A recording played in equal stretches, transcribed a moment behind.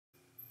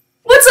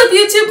up,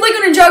 YouTube? Lego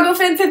Ninjago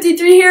Fan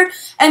 53 here,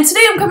 and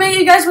today I'm coming at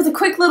you guys with a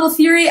quick little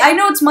theory. I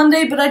know it's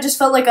Monday, but I just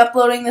felt like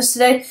uploading this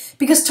today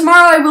because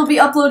tomorrow I will be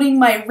uploading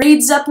my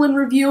Raid Zeppelin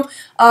review.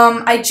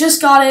 I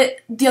just got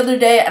it the other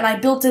day, and I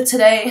built it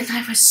today, and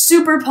I was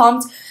super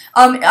pumped.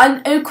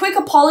 A quick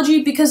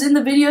apology because in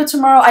the video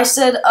tomorrow I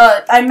said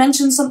I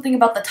mentioned something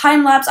about the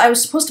time lapse. I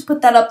was supposed to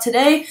put that up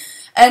today.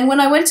 And when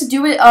I went to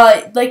do it,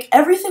 like,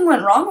 everything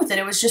went wrong with it.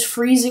 It was just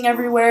freezing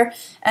everywhere,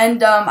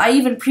 and I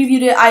even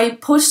previewed it. I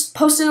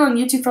posted it on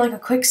YouTube for like a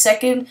quick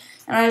second,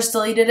 and I just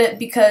deleted it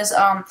because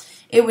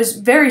it was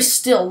very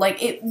still.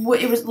 Like, it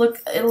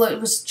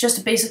was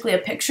just basically a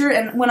picture,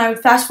 and when I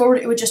would fast forward,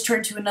 it would just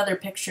turn to another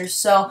picture.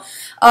 So,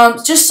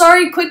 just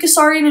sorry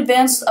in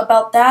advance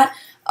about that.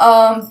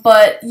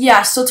 But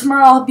yeah, so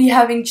tomorrow I'll be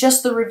having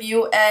just the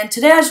review, and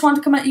today I just wanted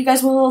to come at you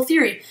guys with a little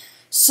theory.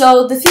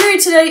 So, the theory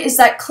today is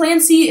that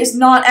Clancee is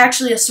not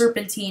actually a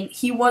serpentine.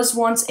 He was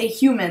once a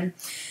human.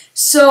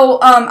 So,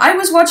 I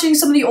was watching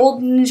some of the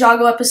old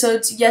Ninjago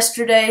episodes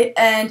yesterday,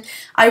 and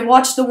I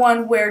watched the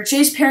one where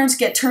Jay's parents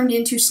get turned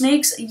into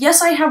snakes.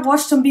 Yes, I have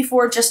watched them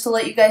before, just to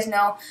let you guys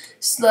know.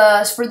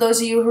 For those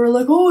of you who are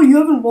like, oh, you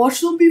haven't watched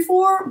them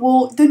before?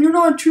 Well, then you're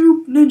not a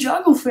true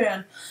Ninjago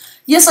fan.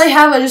 Yes, I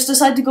have. I just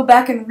decided to go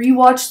back and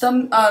rewatch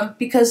them,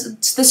 because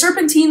the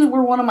serpentines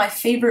were one of my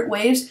favorite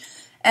waves.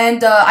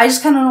 And I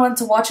just kind of wanted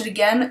to watch it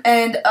again.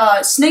 And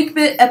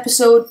Snakebit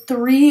episode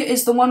 3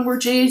 is the one where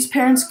Jay's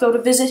parents go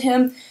to visit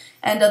him,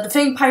 and the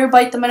vampire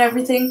bite them and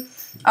everything.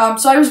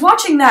 So I was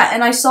watching that,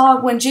 and I saw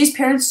when Jay's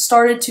parents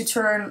started to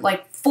turn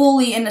like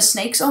fully into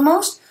snakes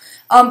almost.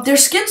 Their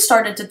skin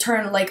started to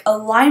turn like a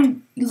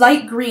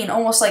light green,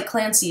 almost like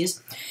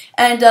Clancee's.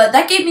 And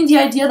that gave me the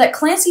idea that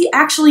Clancee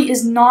actually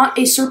is not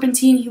a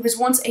serpentine. He was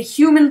once a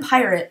human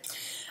pirate.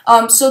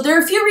 So there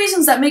are a few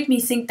reasons that make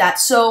me think that.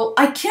 So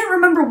I can't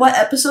remember what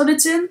episode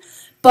it's in,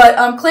 but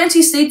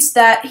Clancee states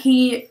that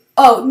he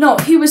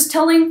was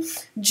telling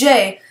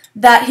Jay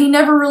that he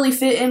never really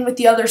fit in with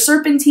the other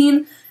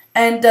serpentine,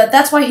 and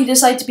that's why he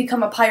decided to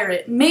become a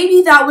pirate.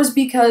 Maybe that was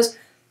because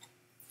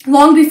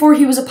long before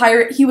he was a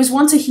pirate, he was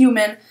once a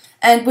human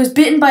and was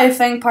bitten by a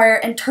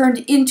vampire and turned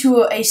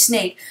into a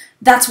snake.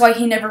 That's why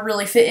he never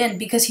really fit in,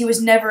 because he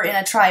was never in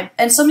a tribe.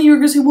 And some of you are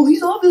going to say, well,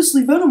 he's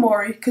obviously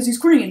Venomari because he's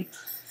green.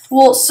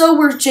 Well, so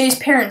were Jay's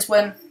parents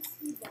when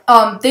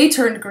they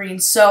turned green.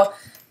 So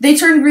they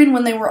turned green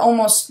when they were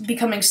almost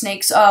becoming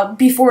snakes,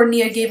 before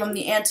Nia gave them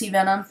the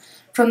anti-venom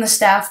from the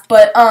staff.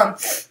 But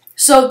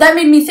so that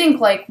made me think,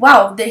 like,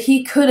 wow, that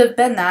he could have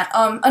been that.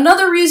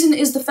 Another reason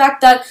is the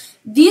fact that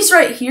these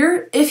right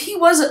here, if he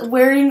was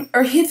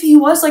if he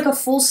was like a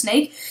full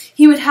snake,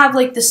 he would have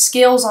like the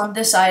scales on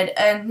this side,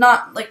 and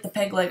not like the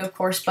peg leg, of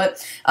course,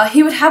 but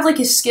he would have like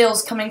his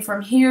scales coming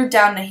from here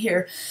down to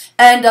here.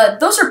 And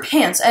those are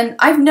pants, and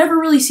I've never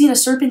really seen a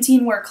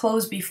serpentine wear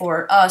clothes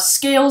before.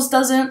 Scales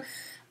doesn't.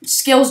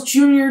 Scales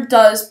Jr.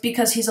 does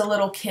because he's a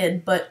little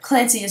kid, but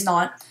Clancee is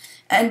not.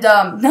 And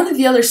none of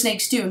the other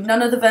snakes do.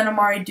 None of the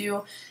Venomari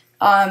do.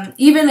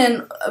 Even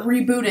in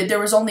Rebooted, there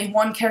was only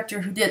one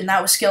character who did, and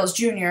that was Scales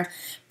Jr.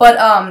 But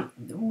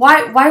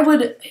why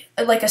would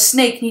like a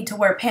snake need to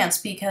wear pants?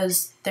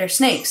 Because they're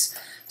snakes.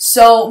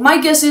 So my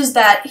guess is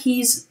that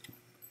he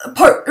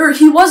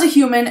was a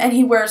human and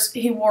he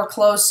wore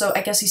clothes. So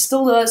I guess he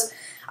still does.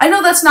 I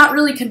know that's not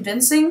really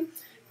convincing,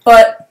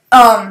 but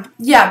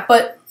yeah.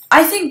 But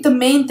I think the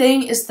main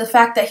thing is the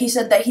fact that he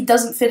said that he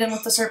doesn't fit in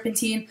with the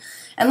serpentine.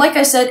 And like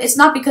I said, it's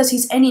not because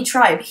he's any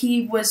tribe.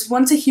 He was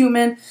once a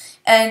human.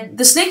 And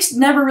the snakes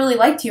never really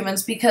liked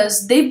humans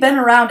because they've been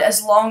around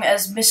as long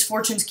as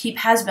Misfortune's Keep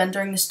has been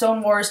during the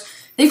Stone Wars.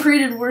 They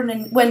created when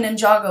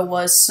Ninjago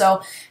was,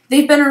 so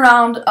they've been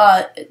around.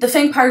 The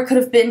vampire could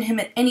have bitten him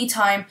at any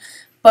time,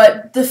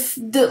 but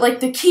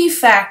the key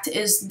fact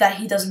is that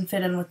he doesn't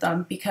fit in with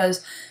them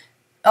because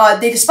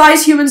they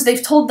despise humans.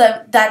 They've told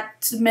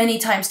that many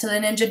times to the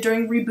ninja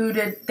during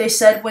Rebooted. They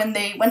said when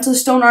they went to the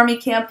Stone Army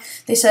camp,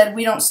 they said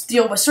we don't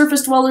deal with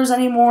surface dwellers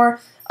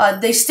anymore.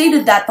 They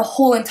stated that the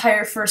whole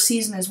entire first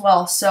season as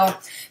well, so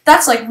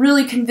that's like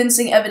really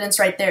convincing evidence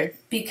right there,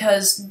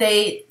 because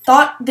they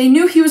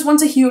knew he was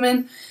once a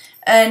human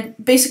and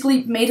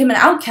basically made him an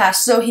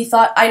outcast, so he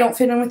thought, I don't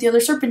fit in with the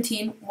other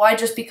serpentine, why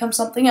just become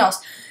something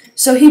else?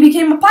 So he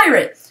became a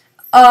pirate.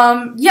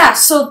 Yeah,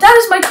 so that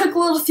is my quick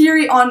little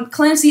theory on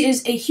Clancee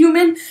is a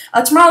human.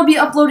 Tomorrow I'll be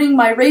uploading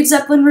my Raid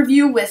Zeppelin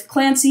review with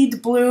Clancee,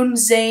 Doubloon,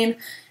 Zane,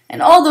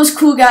 and all those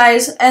cool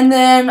guys, and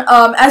then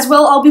as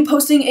well I'll be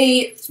posting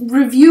a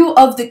review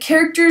of the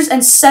characters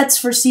and sets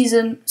for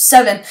Season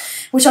 7,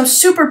 which I'm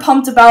super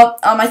pumped about.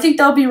 I think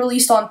that'll be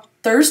released on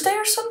Thursday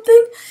or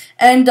something,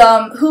 and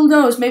who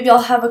knows, maybe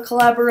I'll have a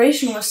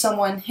collaboration with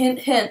someone, hint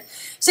hint.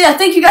 So yeah,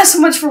 thank you guys so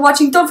much for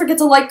watching. Don't forget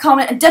to like,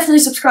 comment, and definitely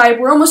subscribe.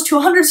 We're almost to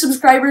 100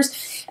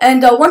 subscribers,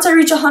 and once I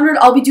reach 100,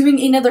 I'll be doing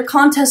another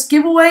contest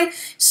giveaway,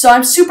 so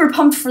I'm super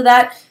pumped for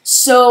that.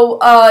 So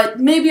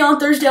maybe on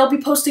Thursday I'll be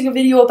posting a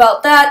video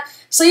about that.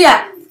 So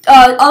yeah,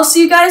 I'll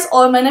see you guys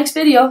all in my next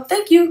video.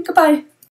 Thank you. Goodbye.